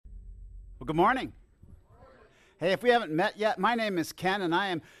Well, good morning. Hey, if we haven't met yet, my name is Ken, and I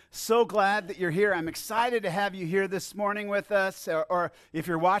am so glad that you're here. I'm excited to have you here this morning with us, or if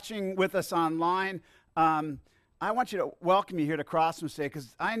you're watching with us online, I want you to welcome you here to Crossman's Day,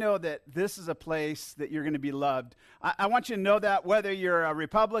 because I know that this is a place that you're going to be loved. I want you to know that whether you're a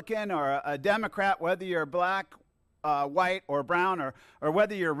Republican or a Democrat, whether you're black, white or brown, or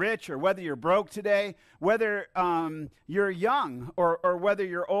whether you're rich or whether you're broke today, whether you're young or whether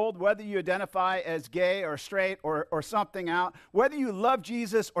you're old, whether you identify as gay or straight or something out, whether you love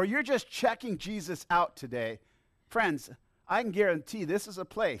Jesus or you're just checking Jesus out today, friends, I can guarantee this is a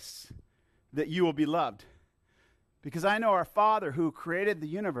place that you will be loved. Because I know our Father who created the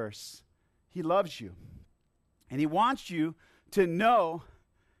universe, He loves you. And He wants you to know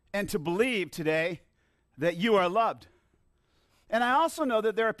and to believe today that you are loved. And I also know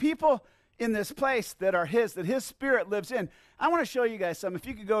that there are people in this place that are His, that His Spirit lives in. I want to show you guys some. If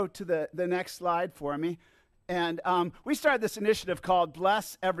you could go to the next slide for me. And we started this initiative called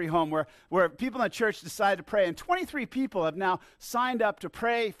Bless Every Home, where people in the church decided to pray. And 23 people have now signed up to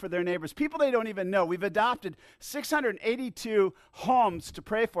pray for their neighbors, people they don't even know. We've adopted 682 homes to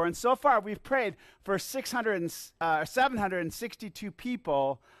pray for. And so far, we've prayed for 762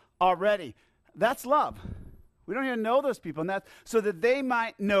 people already. That's love. We don't even know those people, and that's so that they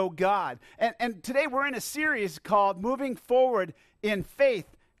might know God. And today we're in a series called Moving Forward in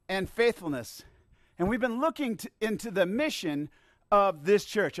Faith and Faithfulness. And we've been looking into the mission of this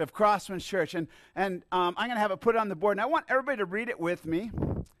church, of Crossman's Church. And I'm going to have it put on the board. And I want everybody to read it with me.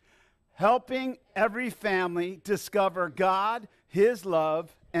 Helping every family discover God, His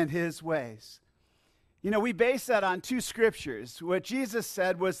love, and His ways. You know, we base that on two scriptures. What Jesus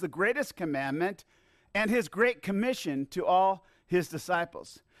said was the greatest commandment and His great commission to all His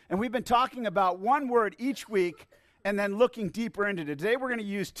disciples. And we've been talking about one word each week and then looking deeper into it. Today we're going to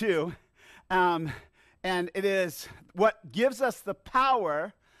use two. And it is what gives us the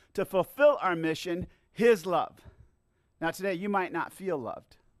power to fulfill our mission, His love. Now today you might not feel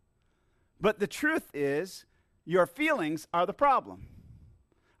loved. But the truth is, your feelings are the problem.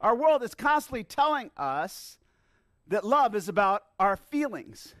 Our world is constantly telling us that love is about our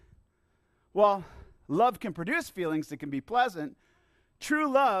feelings. Well, love can produce feelings that can be pleasant.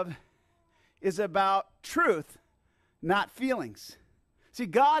 True love is about truth, not feelings. See,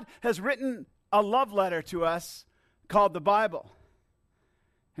 God has written a love letter to us called the Bible.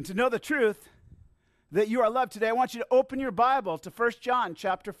 And to know the truth that you are loved today, I want you to open your Bible to 1 John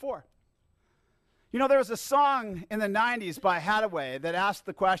chapter 4. You know, there was a song in the 90s by Hathaway that asked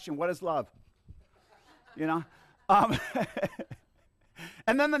the question, what is love? You know?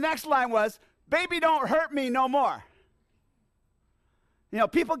 And then the next line was, baby, don't hurt me no more. You know,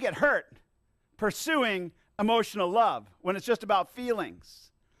 people get hurt pursuing emotional love when it's just about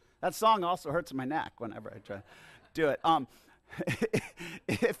feelings. That song also hurts my neck whenever I try to do it.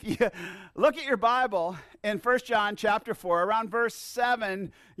 If you look at your Bible in 1 John chapter 4, around verse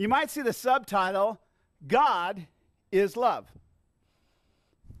 7, you might see the subtitle, God is love.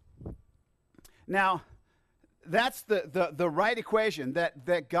 Now, that's the right equation,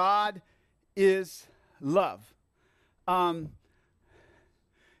 that God is love. You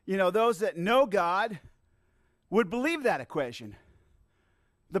know, those that know God would believe that equation.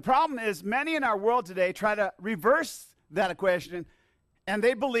 The problem is many in our world today try to reverse that equation, and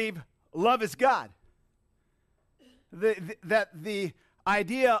they believe love is God. That the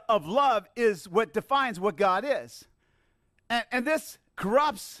idea of love is what defines what God is. And this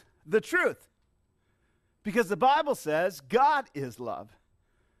corrupts the truth, because the Bible says God is love.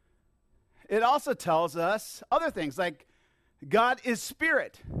 It also tells us other things like God is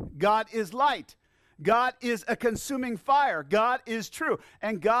spirit, God is light, God is a consuming fire. God is true.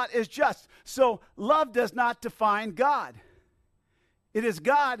 And God is just. So love does not define God. It is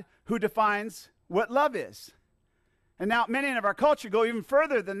God who defines what love is. And now many in our culture go even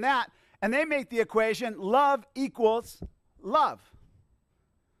further than that, and they make the equation love equals love.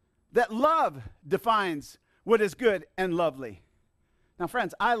 That love defines what is good and lovely. Now,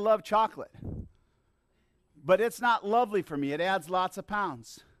 friends, I love chocolate, but it's not lovely for me. It adds lots of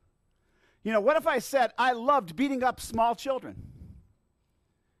pounds. You know, what if I said I loved beating up small children?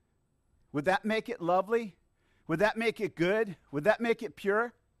 Would that make it lovely? Would that make it good? Would that make it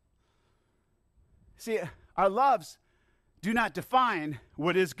pure? See, our loves do not define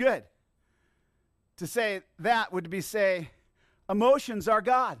what is good. To say that would be say, emotions are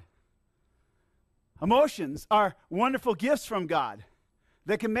God. Emotions are wonderful gifts from God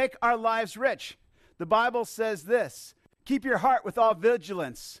that can make our lives rich. The Bible says this, keep your heart with all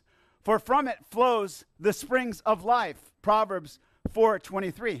vigilance, for from it flows the springs of life. Proverbs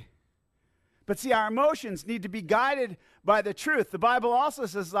 4:23. But see, our emotions need to be guided by the truth. The Bible also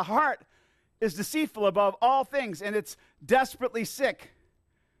says the heart is deceitful above all things, and it's desperately sick.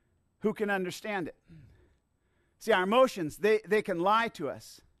 Who can understand it? See, our emotions, they can lie to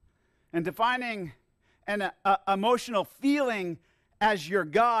us. And defining an emotional feeling as your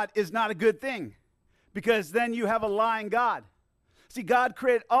God is not a good thing, because then you have a lying God. See, God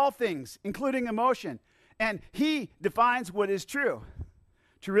created all things, including emotion, and he defines what is true.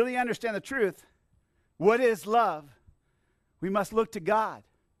 To really understand the truth, what is love, we must look to God,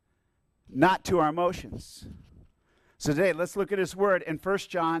 not to our emotions. So today, let's look at his word in 1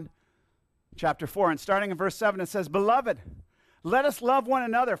 John chapter 4. And starting in verse 7, it says, "Beloved, let us love one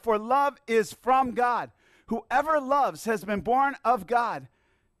another, for love is from God. Whoever loves has been born of God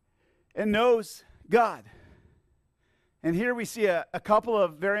and knows God." And here we see a couple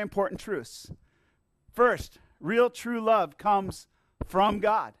of very important truths. First, real true love comes from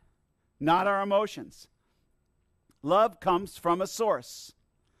God, not our emotions. Love comes from a source.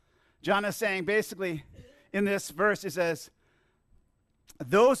 John is saying basically in this verse, he says,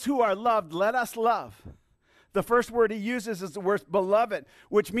 those who are loved, let us love. The first word he uses is the word beloved,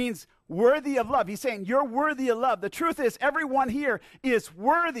 which means worthy of love. He's saying you're worthy of love. The truth is everyone here is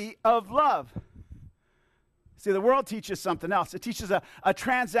worthy of love. See, the world teaches something else. It teaches a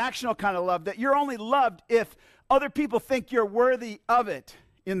transactional kind of love, that you're only loved if other people think you're worthy of it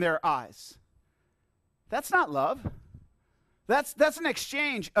in their eyes. That's not love. That's an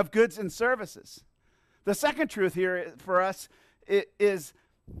exchange of goods and services. The second truth here for us is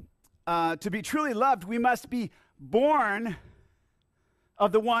to be truly loved, we must be born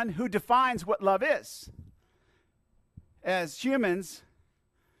of the one who defines what love is. As humans,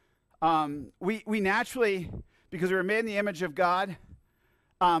 we naturally, because we were made in the image of God,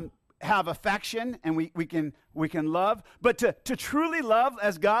 have affection, and we can love. But to truly love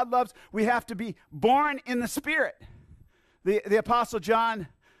as God loves, we have to be born in the Spirit. The Apostle John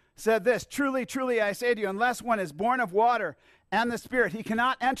said this, "Truly, truly, I say to you, unless one is born of water and the Spirit, he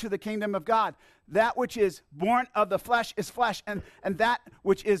cannot enter the kingdom of God. That which is born of the flesh is flesh, and that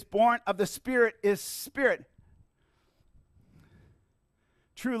which is born of the Spirit is spirit."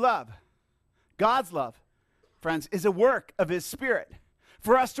 True love, God's love, friends, is a work of his Spirit.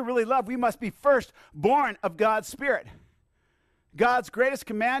 For us to really love, we must be first born of God's Spirit. God's greatest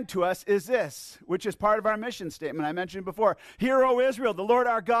command to us is this, which is part of our mission statement I mentioned before. "Hear, O Israel, the Lord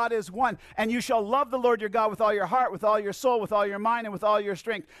our God is one, and you shall love the Lord your God with all your heart, with all your soul, with all your mind, and with all your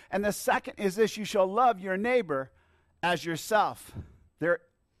strength." And the second is this, "You shall love your neighbor as yourself." There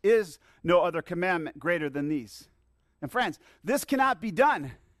is no other commandment greater than these. And friends, this cannot be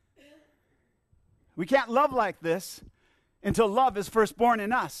done. We can't love like this until love is first born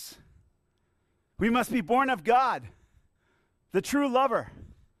in us. We must be born of God, the true lover,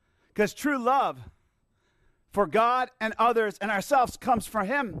 because true love for God and others and ourselves comes from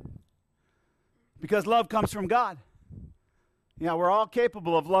him, because love comes from God. Yeah, we're all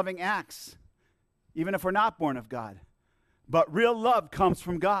capable of loving acts, even if we're not born of God. But real love comes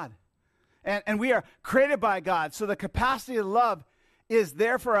from God. And we are created by God, so the capacity to love is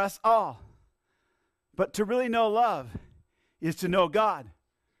there for us all. But to really know love is to know God,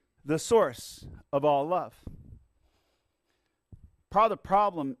 the source of all love. Part of the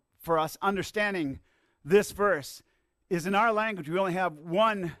problem for us understanding this verse is in our language, we only have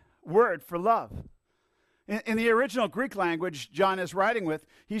one word for love. In the original Greek language John is writing with,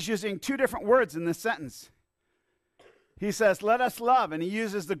 he's using two different words in this sentence. He says, "Let us love," and he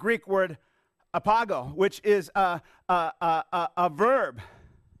uses the Greek word apago, which is a verb.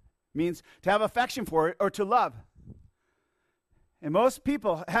 Means to have affection for it or to love. And most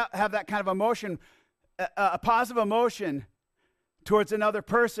people have that kind of emotion, a positive emotion towards another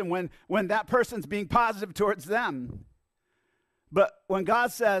person when that person's being positive towards them. But when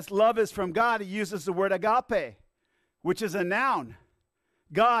God says love is from God, he uses the word agape, which is a noun.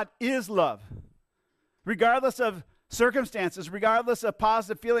 God is love. Regardless of circumstances, regardless of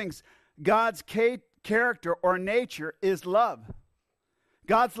positive feelings, God's character or nature is love.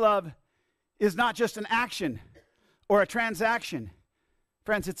 God's love is not just an action or a transaction.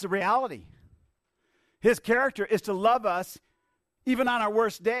 Friends, it's a reality. His character is to love us even on our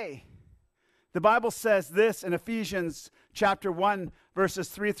worst day. The Bible says this in Ephesians chapter 1, verses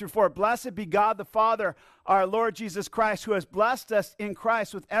 3 through 4. "Blessed be God the Father, our Lord Jesus Christ, who has blessed us in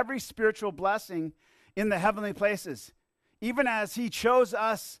Christ with every spiritual blessing in the heavenly places, even as he chose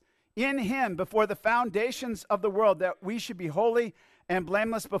us in him before the foundations of the world, that we should be holy and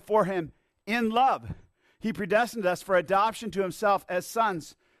blameless before him. In love, he predestined us for adoption to himself as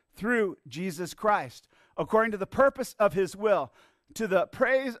sons through Jesus Christ, according to the purpose of his will, to the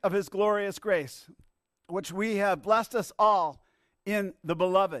praise of his glorious grace, which we have blessed us all in the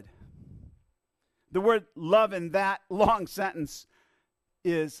beloved. The word love in that long sentence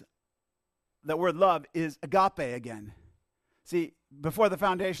is, the word love is agape again. See, before the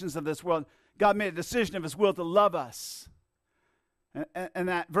foundations of this world, God made a decision of his will to love us. And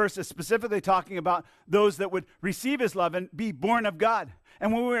that verse is specifically talking about those that would receive his love and be born of God.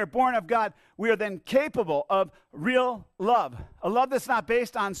 And when we are born of God, we are then capable of real love. A love that's not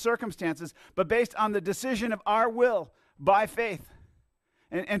based on circumstances, but based on the decision of our will by faith.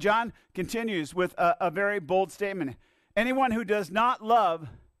 And John continues with a very bold statement. Anyone who does not love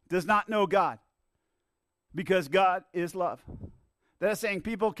does not know God, because God is love. That is saying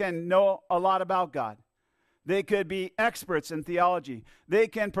people can know a lot about God. They could be experts in theology. They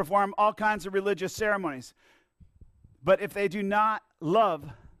can perform all kinds of religious ceremonies. But if they do not love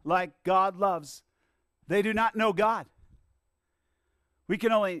like God loves, they do not know God. We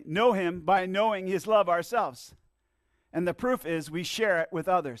can only know him by knowing his love ourselves. And the proof is we share it with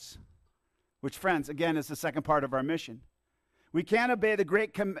others, which, friends, again, is the second part of our mission. We can't obey the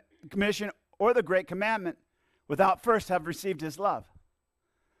Great Commission or the Great Commandment without first have received his love.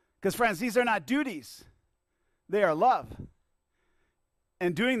 Because, friends, these are not duties. They are love.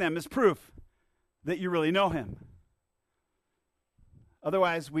 And doing them is proof that you really know him.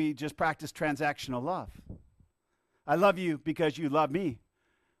 Otherwise, we just practice transactional love. I love you because you love me,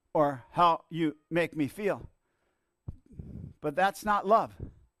 or how you make me feel. But that's not love.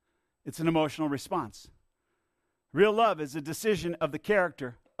 It's an emotional response. Real love is a decision of the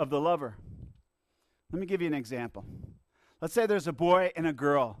character of the lover. Let me give you an example. Let's say there's a boy and a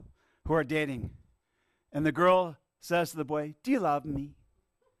girl who are dating. And the girl says to the boy, "Do you love me?"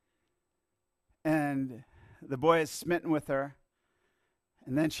 And the boy is smitten with her.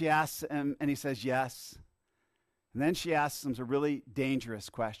 And then she asks him, and he says yes. And then she asks him a really dangerous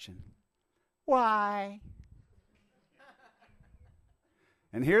question. Why?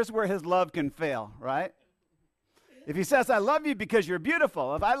 And here's where his love can fail, right? If he says, "I love you because you're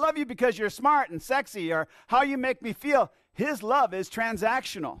beautiful," if I love you because you're smart and sexy, or how you make me feel, his love is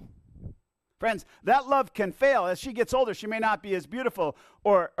transactional. Friends, that love can fail. As she gets older, she may not be as beautiful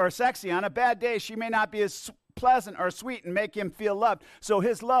or sexy. On a bad day, she may not be as pleasant or sweet and make him feel loved. So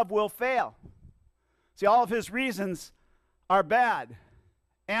his love will fail. See, all of his reasons are bad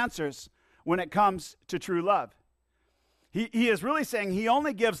answers when it comes to true love. He is really saying he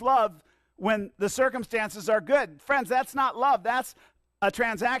only gives love when the circumstances are good. Friends, that's not love. That's a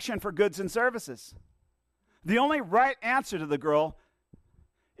transaction for goods and services. The only right answer to the girl,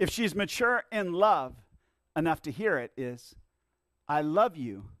 if she's mature in love enough to hear it, is, "I love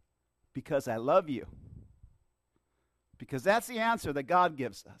you because I love you." Because that's the answer that God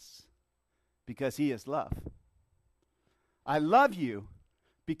gives us, because he is love. I love you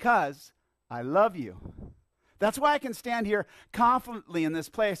because I love you. That's why I can stand here confidently in this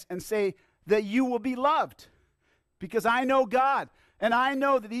place and say that you will be loved, because I know God, and I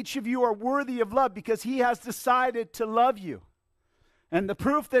know that each of you are worthy of love because he has decided to love you. And the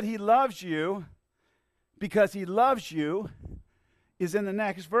proof that he loves you, because he loves you, is in the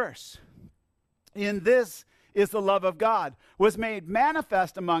next verse. In this is the love of God, was made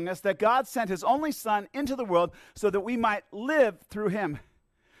manifest among us, that God sent his only Son into the world so that we might live through him.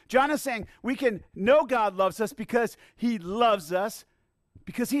 John is saying we can know God loves us because he loves us,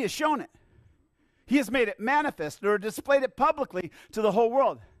 because he has shown it. He has made it manifest or displayed it publicly to the whole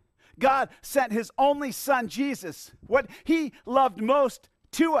world. God sent his only Son, Jesus, what he loved most,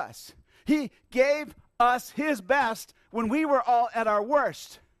 to us. He gave us his best when we were all at our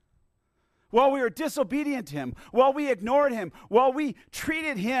worst. While we were disobedient to him, while we ignored him, while we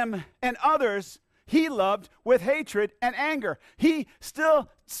treated him and others he loved with hatred and anger, he still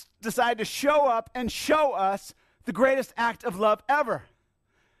decided to show up and show us the greatest act of love ever.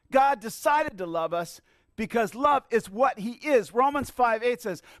 God decided to love us because love is what he is. Romans 5:8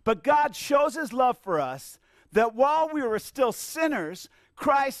 says, "But God shows his love for us, that while we were still sinners,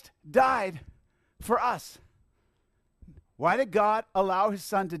 Christ died for us." Why did God allow his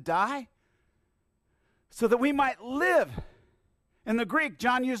Son to die? So that we might live. In the Greek,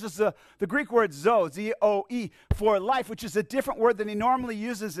 John uses the Greek word zoe, Z-O-E, for life, which is a different word than he normally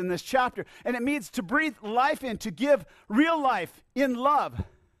uses in this chapter. And it means to breathe life in, to give real life in love.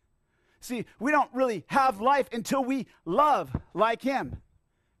 See, we don't really have life until we love like him.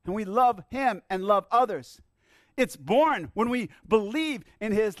 And we love him and love others. It's born when we believe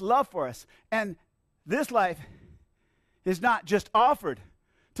in his love for us. And this life is not just offered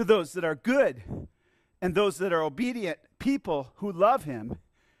to those that are good and those that are obedient people who love him.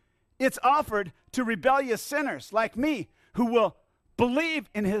 It's offered to rebellious sinners like me, who will believe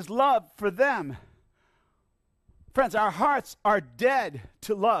in his love for them. Friends, our hearts are dead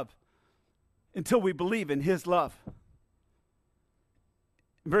to love until we believe in his love.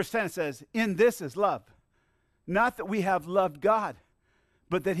 In verse 10 it says, in this is love. Not that we have loved God,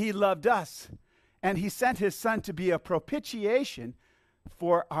 but that he loved us. And he sent his son to be a propitiation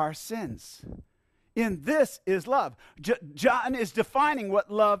for our sins. In this is love. John is defining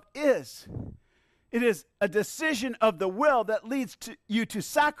what love is. It is a decision of the will that leads you to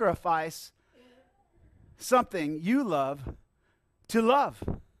sacrifice something you love to love.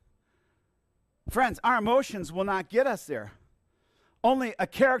 Friends, our emotions will not get us there. Only a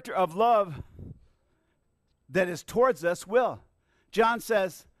character of love that is towards us will. John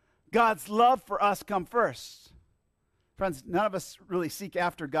says, God's love for us come first. Friends, none of us really seek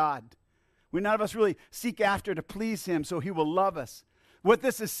after God. None of us really seek after to please him so he will love us. What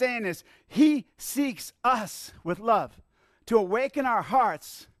this is saying is he seeks us with love to awaken our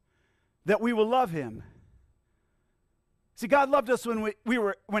hearts that we will love him. See, God loved us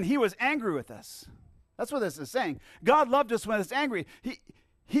when he was angry with us. That's what this is saying. God loved us when he was angry.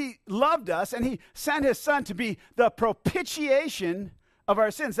 He loved us, and he sent his son to be the propitiation of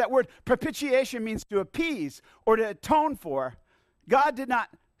our sins. That word propitiation means to appease or to atone for. God did not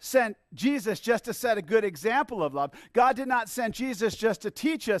send Jesus just to set a good example of love. God did not send Jesus just to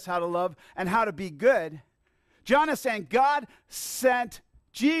teach us how to love and how to be good. John is saying God sent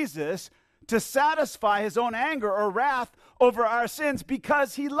Jesus to satisfy his own anger or wrath over our sins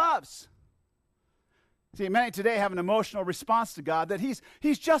because he loves. See, many today have an emotional response to God that he's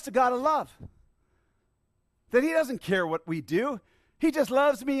just a God of love. That he doesn't care what we do. He just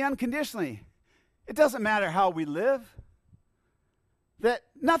loves me unconditionally. It doesn't matter how we live. That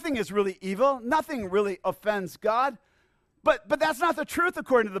nothing is really evil. Nothing really offends God. But that's not the truth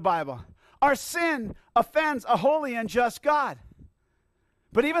according to the Bible. Our sin offends a holy and just God.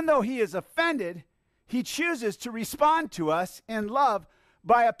 But even though he is offended, he chooses to respond to us in love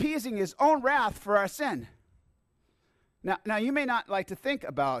by appeasing his own wrath for our sin. Now you may not like to think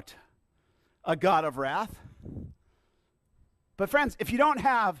about a God of wrath. But friends, if you don't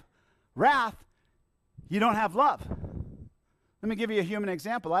have wrath, you don't have love. Let me give you a human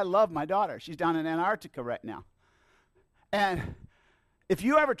example. I love my daughter. She's down in Antarctica right now. And if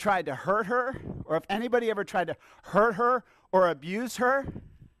you ever tried to hurt her, or if anybody ever tried to hurt her or abuse her,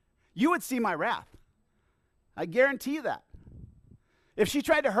 you would see my wrath. I guarantee that. If she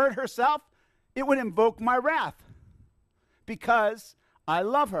tried to hurt herself, it would invoke my wrath because I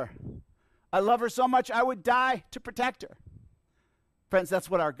love her. I love her so much I would die to protect her. Friends, that's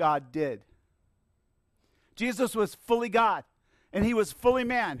what our God did. Jesus was fully God, and he was fully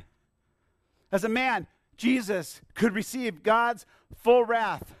man. As a man, Jesus could receive God's full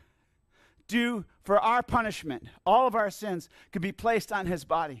wrath due for our punishment. All of our sins could be placed on his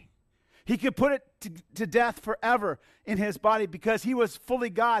body. He could put it to death forever in his body because he was fully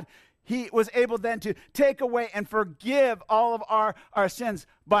God. He was able then to take away and forgive all of our sins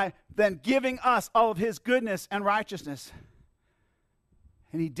by then giving us all of his goodness and righteousness.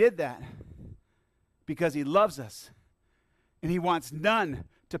 And he did that because he loves us and he wants none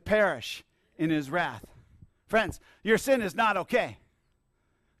to perish in his wrath. Friends, your sin is not okay.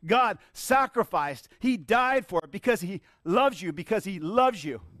 God sacrificed. He died for it because he loves you, because he loves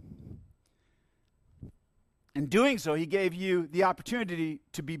you. In doing so, he gave you the opportunity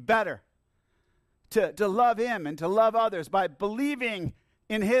to be better, to love him and to love others by believing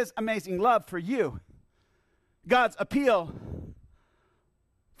in his amazing love for you. God's appeal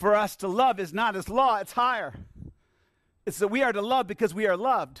for us to love is not his law, it's higher. It's that we are to love because we are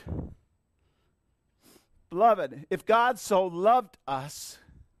loved. Beloved, if God so loved us,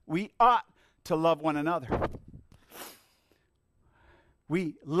 we ought to love one another.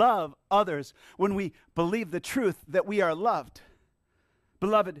 We love others when we believe the truth that we are loved.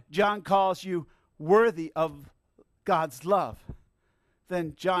 Beloved, John calls you worthy of God's love.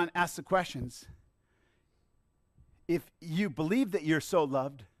 Then John asks the questions. If you believe that you're so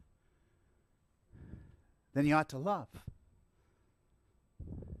loved, then you ought to love.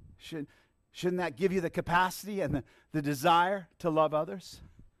 Shouldn't that give you the capacity and the desire to love others?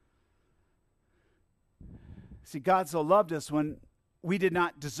 See, God so loved us when we did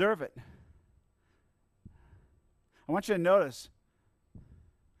not deserve it. I want you to notice,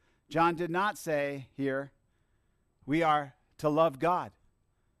 John did not say here, we are to love God,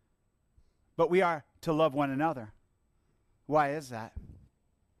 but we are to love one another. Why is that?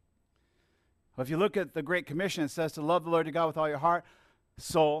 Well, if you look at the Great Commission, it says to love the Lord your God with all your heart,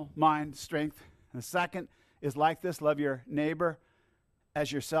 soul, mind, strength. And the second is like this, love your neighbor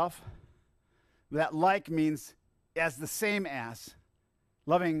as yourself. That like means as the same as.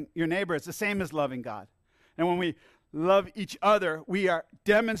 Loving your neighbor is the same as loving God. And when we love each other, we are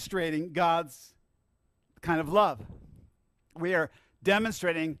demonstrating God's kind of love. We are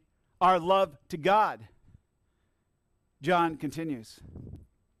demonstrating our love to God. John continues,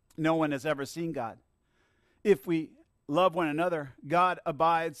 no one has ever seen God. If we love one another, God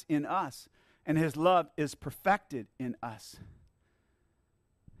abides in us, and his love is perfected in us.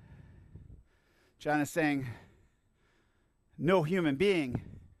 John is saying, no human being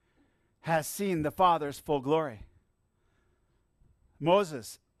has seen the Father's full glory.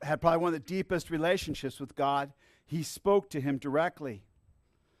 Moses had probably one of the deepest relationships with God. He spoke to him directly.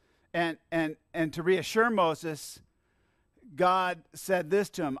 And to reassure Moses, God said this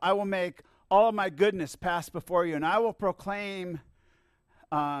to him, I will make all of my goodness pass before you, and I will proclaim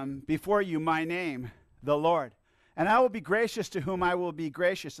before you my name, the Lord. And I will be gracious to whom I will be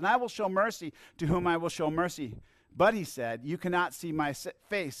gracious, and I will show mercy to whom I will show mercy. But he said, you cannot see my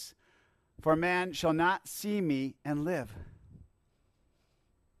face, for man shall not see me and live.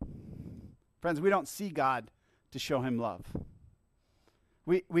 Friends, we don't see God to show him love.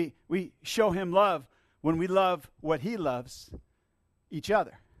 We show him love when we love what he loves, each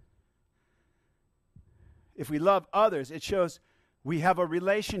other. If we love others, it shows we have a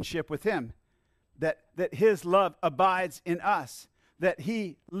relationship with him, that his love abides in us, that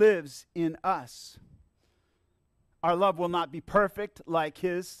he lives in us. Our love will not be perfect like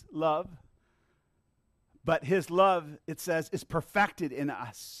his love, but his love, it says, is perfected in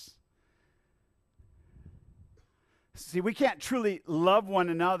us. See, we can't truly love one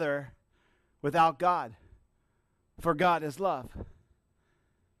another without God, for God is love.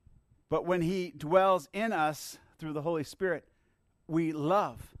 But when he dwells in us through the Holy Spirit, we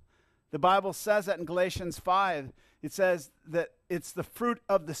love. The Bible says that in Galatians 5. It says that it's the fruit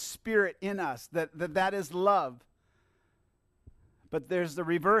of the Spirit in us, that is love. But there's the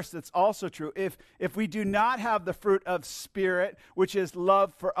reverse that's also true. If we do not have the fruit of Spirit, which is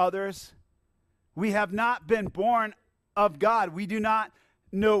love for others, we have not been born of God. We do not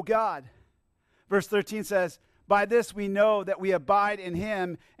know God. Verse 13 says, by this we know that we abide in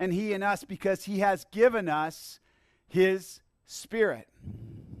him and he in us, because he has given us his Spirit.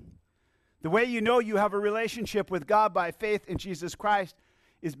 The way you know you have a relationship with God by faith in Jesus Christ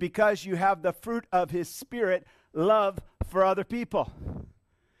is because you have the fruit of his Spirit, love for other people.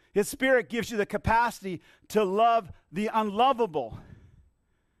 His Spirit gives you the capacity to love the unlovable,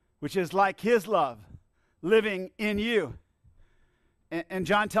 which is like his love living in you. And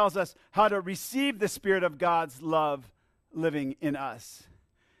John tells us how to receive the Spirit of God's love living in us.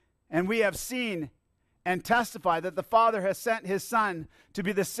 And we have seen and testify that the Father has sent his Son to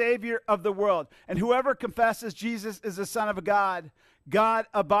be the Savior of the world. And whoever confesses Jesus is the Son of God, God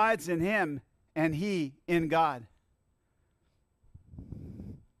abides in him, and he in God.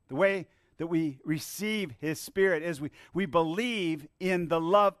 The way that we receive his Spirit is we believe in the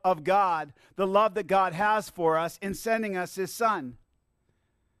love of God, the love that God has for us in sending us his Son.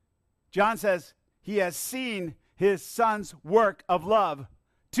 John says he has seen his Son's work of love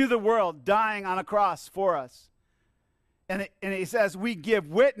to the world, dying on a cross for us. And he says we give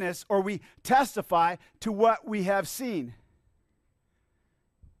witness, or we testify to what we have seen.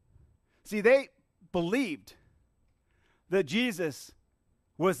 See, they believed that Jesus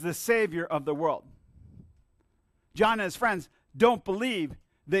was the Savior of the world. John and his friends don't believe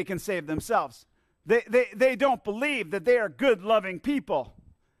they can save themselves. They don't believe that they are good, loving people.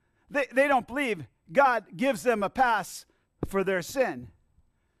 They don't believe God gives them a pass for their sin.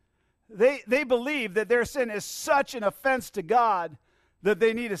 They believe that their sin is such an offense to God that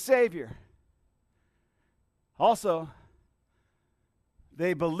they need a Savior. Also,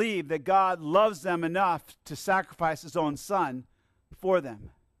 they believe that God loves them enough to sacrifice his own Son for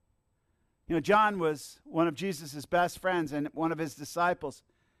them. You know, John was one of Jesus' best friends and one of his disciples.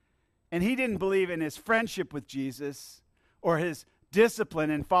 And he didn't believe in his friendship with Jesus or his discipline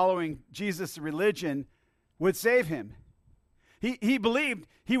in following Jesus' religion would save him. He believed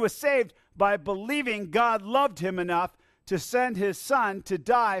he was saved by believing God loved him enough to send his Son to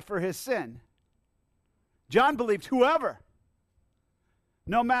die for his sin. John believed whoever,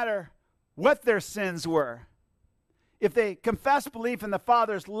 no matter what their sins were, if they confessed belief in the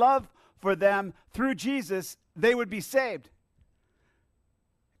Father's love for them through Jesus, they would be saved.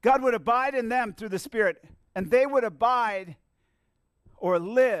 God would abide in them through the Spirit, and they would abide or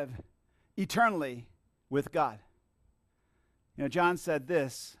live eternally with God. You know, John said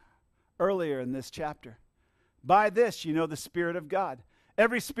this earlier in this chapter. By this you know the Spirit of God.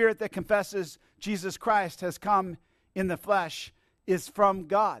 Every spirit that confesses Jesus Christ has come in the flesh is from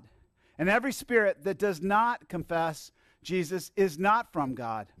God. And every spirit that does not confess Jesus is not from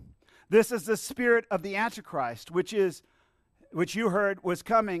God. This is the spirit of the Antichrist, which you heard was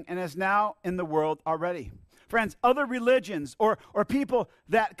coming and is now in the world already. Friends, other religions or people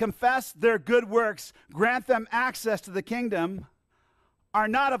that confess their good works, grant them access to the kingdom, are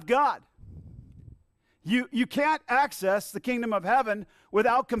not of God. You can't access the kingdom of heaven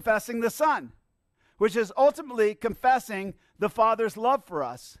without confessing the Son, which is ultimately confessing the Father's love for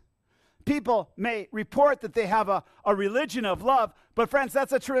us. People may report that they have a religion of love, but friends,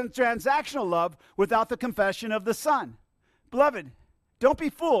 that's a transactional love without the confession of the Son. Beloved, don't be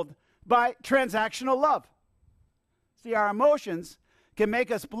fooled by transactional love. See, our emotions can make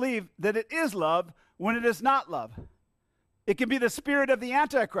us believe that it is love when it is not love. It can be the spirit of the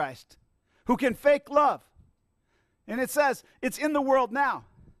Antichrist who can fake love. And it says it's in the world now,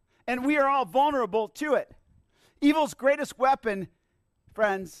 and we are all vulnerable to it. Evil's greatest weapon,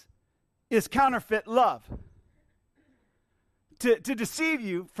 friends, is counterfeit love. To deceive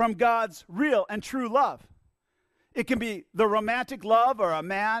you from God's real and true love. It can be the romantic love or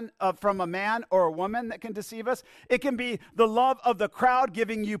from a man or a woman that can deceive us. It can be the love of the crowd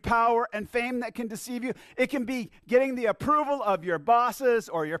giving you power and fame that can deceive you. It can be getting the approval of your bosses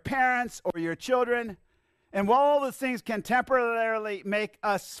or your parents or your children. And while all those things can temporarily make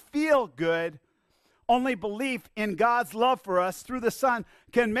us feel good, only belief in God's love for us through the Son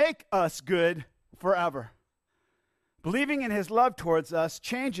can make us good forever. Believing in his love towards us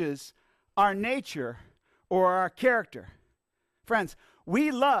changes our nature or our character. Friends, we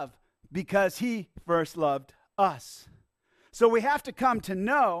love because he first loved us. So we have to come to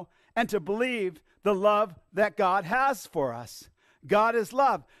know and to believe the love that God has for us. God is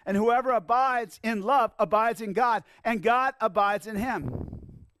love, and whoever abides in love abides in God, and God abides in him.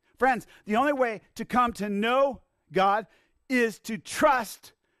 Friends, the only way to come to know God is to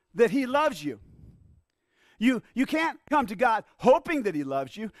trust that he loves you. You can't come to God hoping that he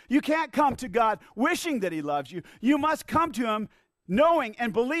loves you. You can't come to God wishing that he loves you. You must come to him knowing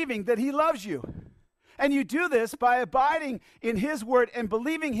and believing that he loves you. And you do this by abiding in his word and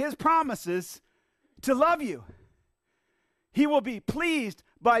believing his promises to love you. He will be pleased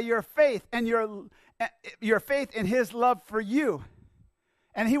by your faith and your faith in his love for you.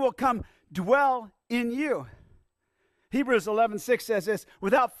 And he will come dwell in you. Hebrews 11:6 says this,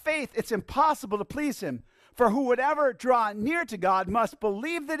 without faith it's impossible to please him. For who would ever draw near to God must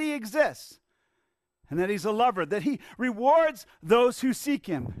believe that he exists and that he's a lover, that he rewards those who seek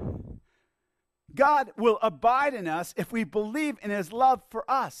him. God will abide in us if we believe in his love for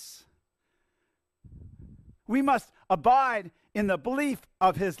us. We must abide in the belief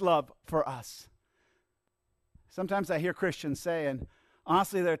of his love for us. Sometimes I hear Christians say, and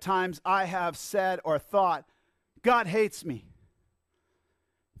honestly, there are times I have said or thought, God hates me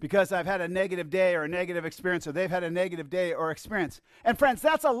because I've had a negative day or a negative experience, or they've had a negative day or experience. And friends,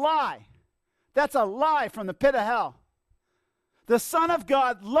 that's a lie. That's a lie from the pit of hell. The Son of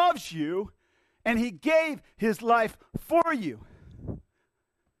God loves you, and he gave his life for you.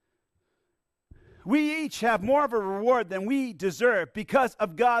 We each have more of a reward than we deserve because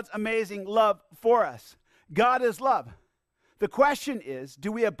of God's amazing love for us. God is love. The question is,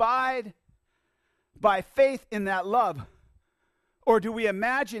 do we abide by faith in that love, or do we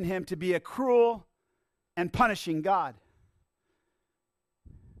imagine him to be a cruel and punishing God?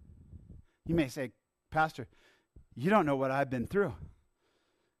 You may say, Pastor, you don't know what I've been through.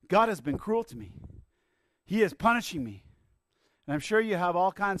 God has been cruel to me. He is punishing me. And I'm sure you have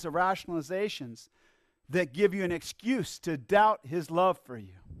all kinds of rationalizations that give you an excuse to doubt his love for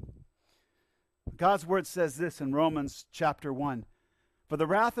you. God's word says this in Romans chapter 1. For the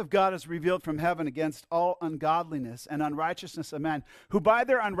wrath of God is revealed from heaven against all ungodliness and unrighteousness of men, who by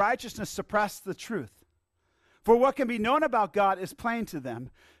their unrighteousness suppress the truth. For what can be known about God is plain to them,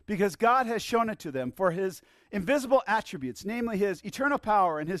 because God has shown it to them. For his invisible attributes, namely his eternal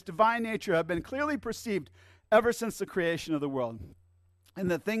power and his divine nature, have been clearly perceived ever since the creation of the world and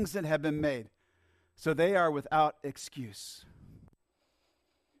the things that have been made. So they are without excuse.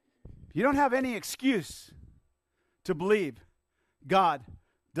 You don't have any excuse to believe God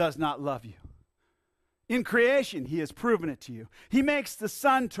does not love you. In creation, he has proven it to you. He makes the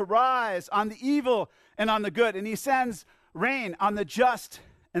sun to rise on the evil and on the good, and he sends rain on the just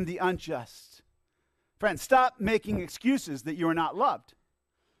and the unjust. Friends, stop making excuses that you are not loved.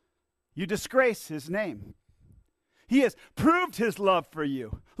 You disgrace his name. He has proved his love for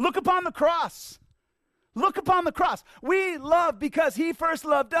you. Look upon the cross. Look upon the cross. We love because he first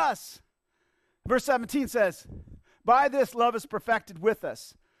loved us. Verse 17 says, by this love is perfected with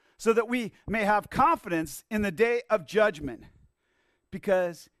us, so that we may have confidence in the day of judgment.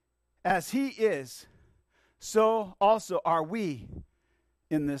 Because as he is, so also are we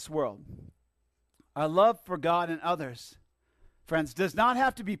in this world. Our love for God and others, friends, does not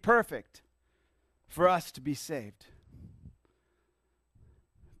have to be perfect for us to be saved.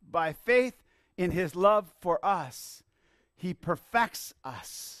 By faith in his love for us, he perfects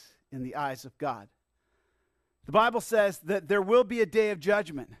us in the eyes of God. The Bible says that there will be a day of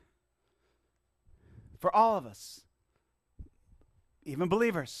judgment for all of us, even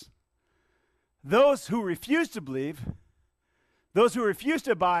believers. Those who refuse to believe, those who refuse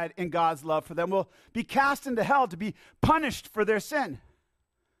to abide in God's love for them will be cast into hell to be punished for their sin.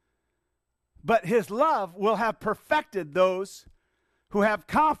 But his love will have perfected those who have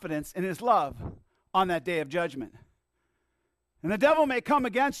confidence in his love on that day of judgment. And the devil may come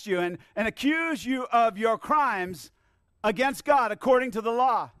against you and accuse you of your crimes against God according to the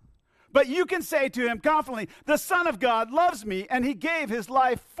law. But you can say to him confidently, the Son of God loves me and he gave his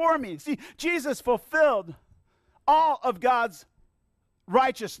life for me. See, Jesus fulfilled all of God's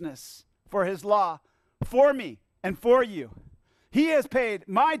righteousness for his law for me and for you. He has paid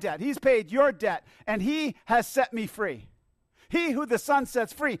my debt. He's paid your debt, and he has set me free. He who the Son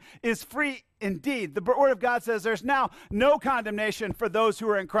sets free is free indeed. The Word of God says there's now no condemnation for those who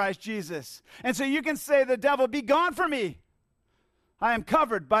are in Christ Jesus. And so you can say to the devil, be gone from me. I am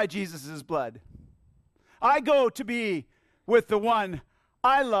covered by Jesus' blood. I go to be with the one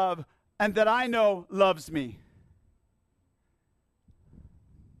I love and that I know loves me.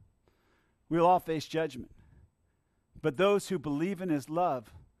 We'll all face judgment. But those who believe in his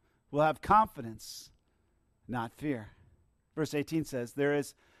love will have confidence, not fear. Verse 18 says, there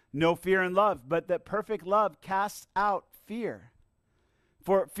is no fear in love, but that perfect love casts out fear.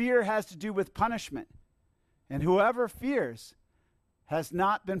 For fear has to do with punishment, and whoever fears has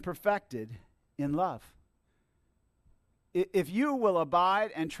not been perfected in love. If you will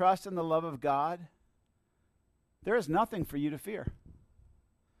abide and trust in the love of God, there is nothing for you to fear.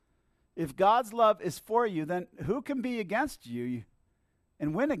 If God's love is for you, then who can be against you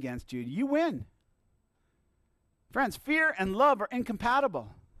and win against you? You win. Friends, fear and love are incompatible.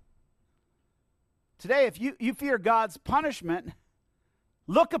 Today, if you fear God's punishment,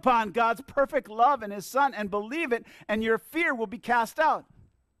 look upon God's perfect love in his Son and believe it, and your fear will be cast out.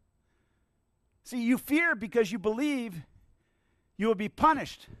 See, you fear because you believe you will be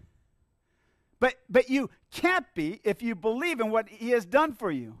punished. But you can't be if you believe in what he has done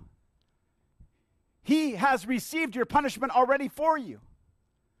for you. He has received your punishment already for you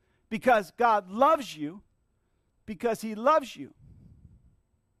because God loves you, because he loves you.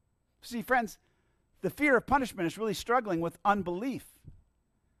 See, friends, the fear of punishment is really struggling with unbelief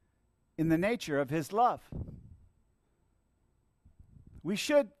in the nature of his love. We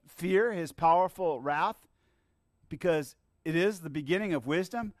should fear his powerful wrath because it is the beginning of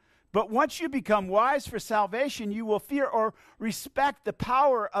wisdom. But once you become wise for salvation, you will fear or respect the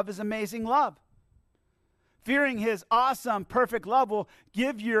power of his amazing love. Fearing his awesome, perfect love will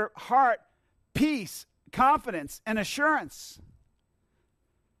give your heart peace, confidence, and assurance.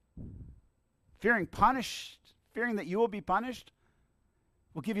 Fearing that you will be punished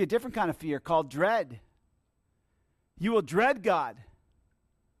will give you a different kind of fear called dread. You will dread God,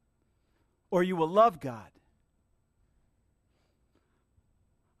 or you will love God.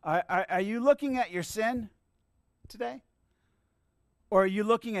 Are you looking at your sin today? Or are you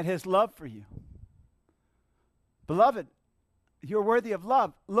looking at his love for you? Beloved, you're worthy of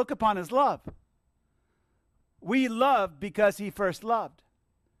love. Look upon his love. We love because he first loved.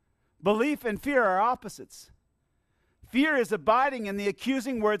 Belief and fear are opposites. Fear is abiding in the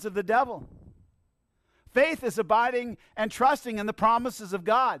accusing words of the devil. Faith is abiding and trusting in the promises of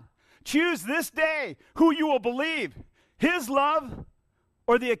God. Choose this day who you will believe, his love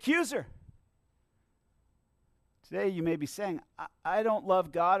or the accuser. Today you may be saying, I don't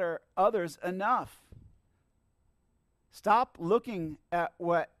love God or others enough. Stop looking at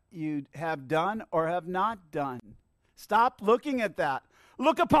what you have done or have not done. Stop looking at that.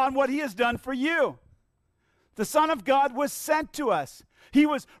 Look upon what he has done for you. The Son of God was sent to us. He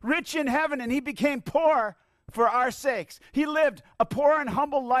was rich in heaven and he became poor for our sakes. He lived a poor and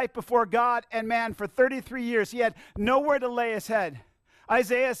humble life before God and man for 33 years. He had nowhere to lay his head.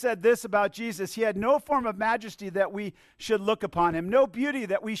 Isaiah said this about Jesus: he had no form of majesty that we should look upon him, no beauty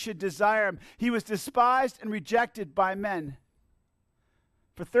that we should desire him. He was despised and rejected by men.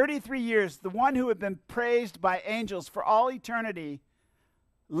 For 33 years, the one who had been praised by angels for all eternity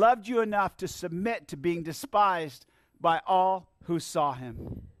loved you enough to submit to being despised by all who saw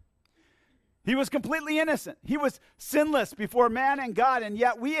him. He was completely innocent. He was sinless before man and God, and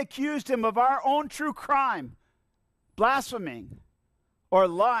yet we accused him of our own true crime, blaspheming or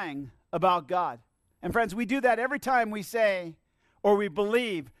lying about God. And friends, we do that every time we say or we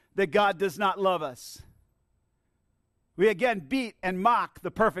believe that God does not love us. We again beat and mock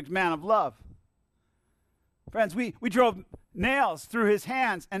the perfect man of love. Friends, we drove nails through his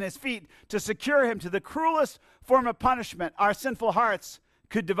hands and his feet to secure him to the cruelest form of punishment our sinful hearts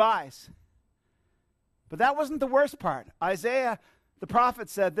could devise. But that wasn't the worst part. Isaiah, the prophet,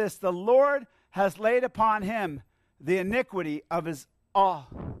 said this: the Lord has laid upon him the iniquity of us all.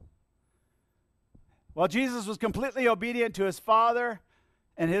 While Jesus was completely obedient to his Father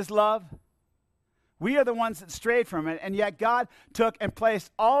and his love, we are the ones that strayed from it, and yet God took and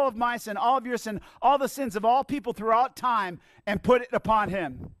placed all of my sin, all of your sin, all the sins of all people throughout time and put it upon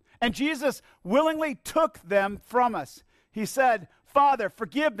him. And Jesus willingly took them from us. He said, Father,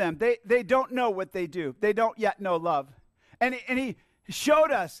 forgive them. They don't know what they do. They don't yet know love. And he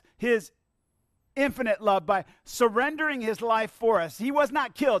showed us his infinite love by surrendering his life for us. He was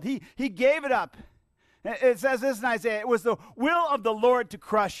not killed. He gave it up. It says this in Isaiah: it was the will of the Lord to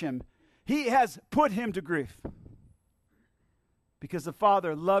crush him. He has put him to grief. Because the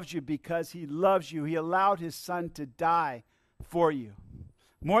Father loves you, because he loves you, he allowed his Son to die for you.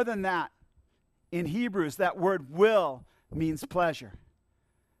 More than that, in Hebrews, that word will means pleasure.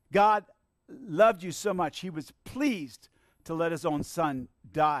 God loved you so much, he was pleased to let his own Son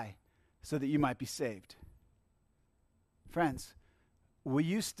die so that you might be saved. Friends, will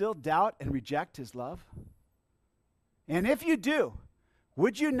you still doubt and reject his love? And if you do,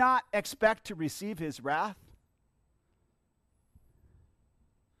 would you not expect to receive his wrath?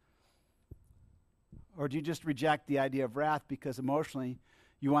 Or do you just reject the idea of wrath because emotionally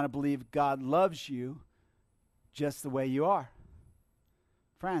you want to believe God loves you just the way you are?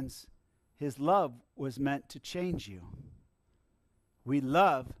 Friends, his love was meant to change you. We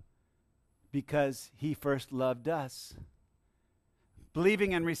love because he first loved us.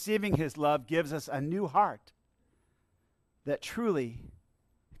 Believing and receiving his love gives us a new heart that truly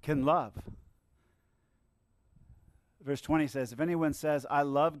can love. Verse 20 says, if anyone says, I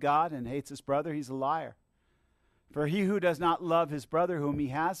love God and hates his brother, he's a liar. For he who does not love his brother whom he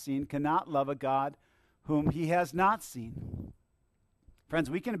has seen cannot love a God whom he has not seen.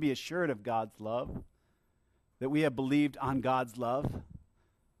 Friends, we can be assured of God's love, that we have believed on God's love,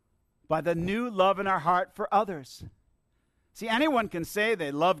 by the new love in our heart for others. See, anyone can say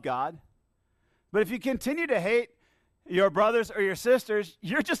they love God, but if you continue to hate your brothers or your sisters,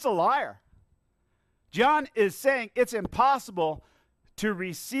 you're just a liar. John is saying it's impossible to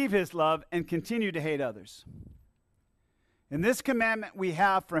receive his love and continue to hate others. In this commandment we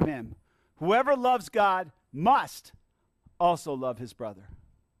have from him: whoever loves God must also love his brother.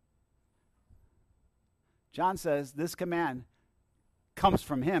 John says this command comes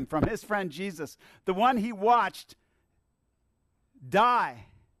from him, from his friend Jesus, the one he watched die,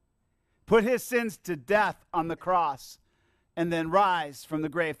 put his sins to death on the cross, and then rise from the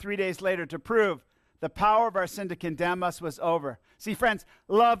grave 3 days later to prove the power of our sin to condemn us was over. See, friends,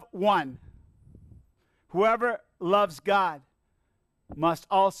 love won. Whoever loves God must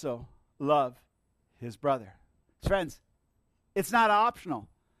also love his brother. Friends, it's not optional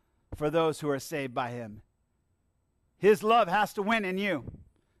for those who are saved by him. His love has to win in you.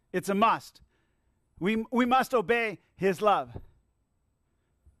 It's a must. We must obey his love.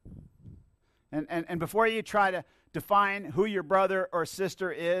 And before you try to define who your brother or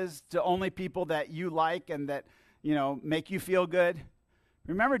sister is to only people that you like and that, make you feel good,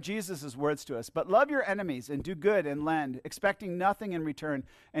 remember Jesus' words to us: but love your enemies and do good and lend, expecting nothing in return,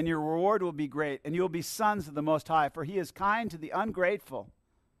 and your reward will be great, and you will be sons of the Most High, for he is kind to the ungrateful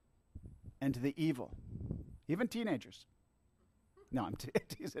and to the evil. Even teenagers. No, I'm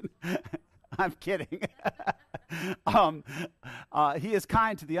teasing. I'm kidding. He is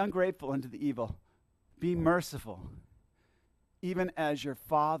kind to the ungrateful and to the evil. Be merciful, even as your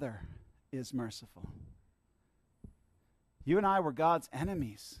Father is merciful. You and I were God's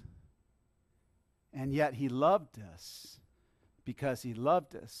enemies, and yet he loved us because he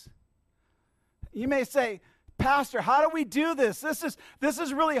loved us. You may say, Pastor, how do we do this? This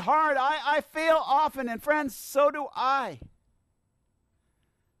is really hard. I fail often, and friends, so do I.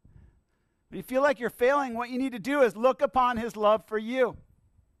 When you feel like you're failing, what you need to do is look upon his love for you.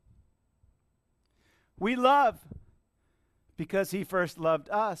 We love because he first loved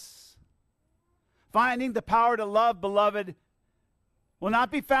us. Finding the power to love, beloved, will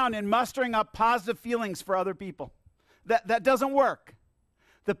not be found in mustering up positive feelings for other people. That doesn't work.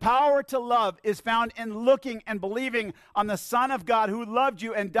 The power to love is found in looking and believing on the Son of God who loved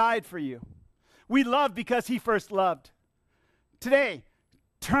you and died for you. We love because he first loved. Today,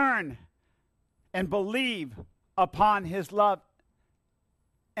 turn and believe upon his love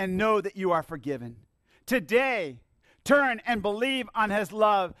and know that you are forgiven. Today, turn and believe on his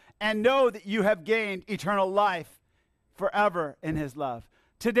love and know that you have gained eternal life forever in his love.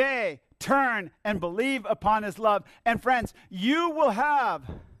 Today, turn and believe upon his love. And friends, you will have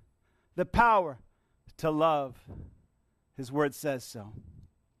the power to love. His word says so.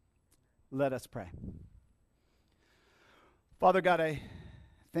 Let us pray. Father God, I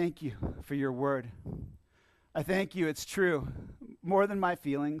thank you for your word. I thank you, it's true, more than my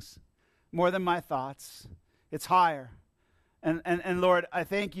feelings, more than my thoughts. It's higher. And Lord, I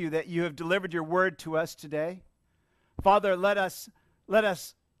thank you that you have delivered your word to us today. Father, let us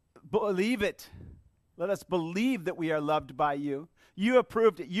believe it. Let us believe that we are loved by you. You have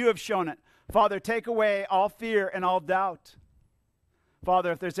proved it. You have shown it. Father, take away all fear and all doubt.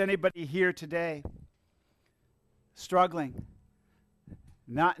 Father, if there's anybody here today struggling,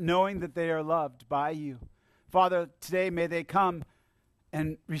 not knowing that they are loved by you, Father, today may they come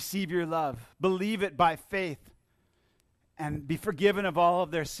and receive your love. Believe it by faith and be forgiven of all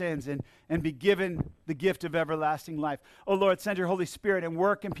of their sins and be given the gift of everlasting life. Oh, Lord, send your Holy Spirit and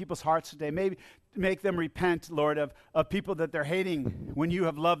work in people's hearts today. Maybe make them repent, Lord, of people that they're hating when you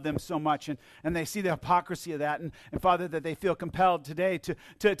have loved them so much. And they see the hypocrisy of that. And Father, that they feel compelled today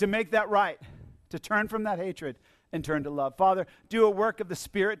to make that right, to turn from that hatred and turn to love. Father, do a work of the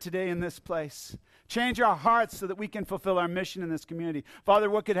Spirit today in this place. Change our hearts so that we can fulfill our mission in this community. Father,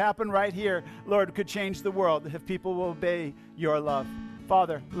 what could happen right here, Lord, could change the world if people will obey your love.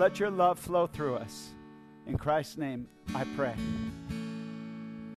 Father, let your love flow through us. In Christ's name, I pray.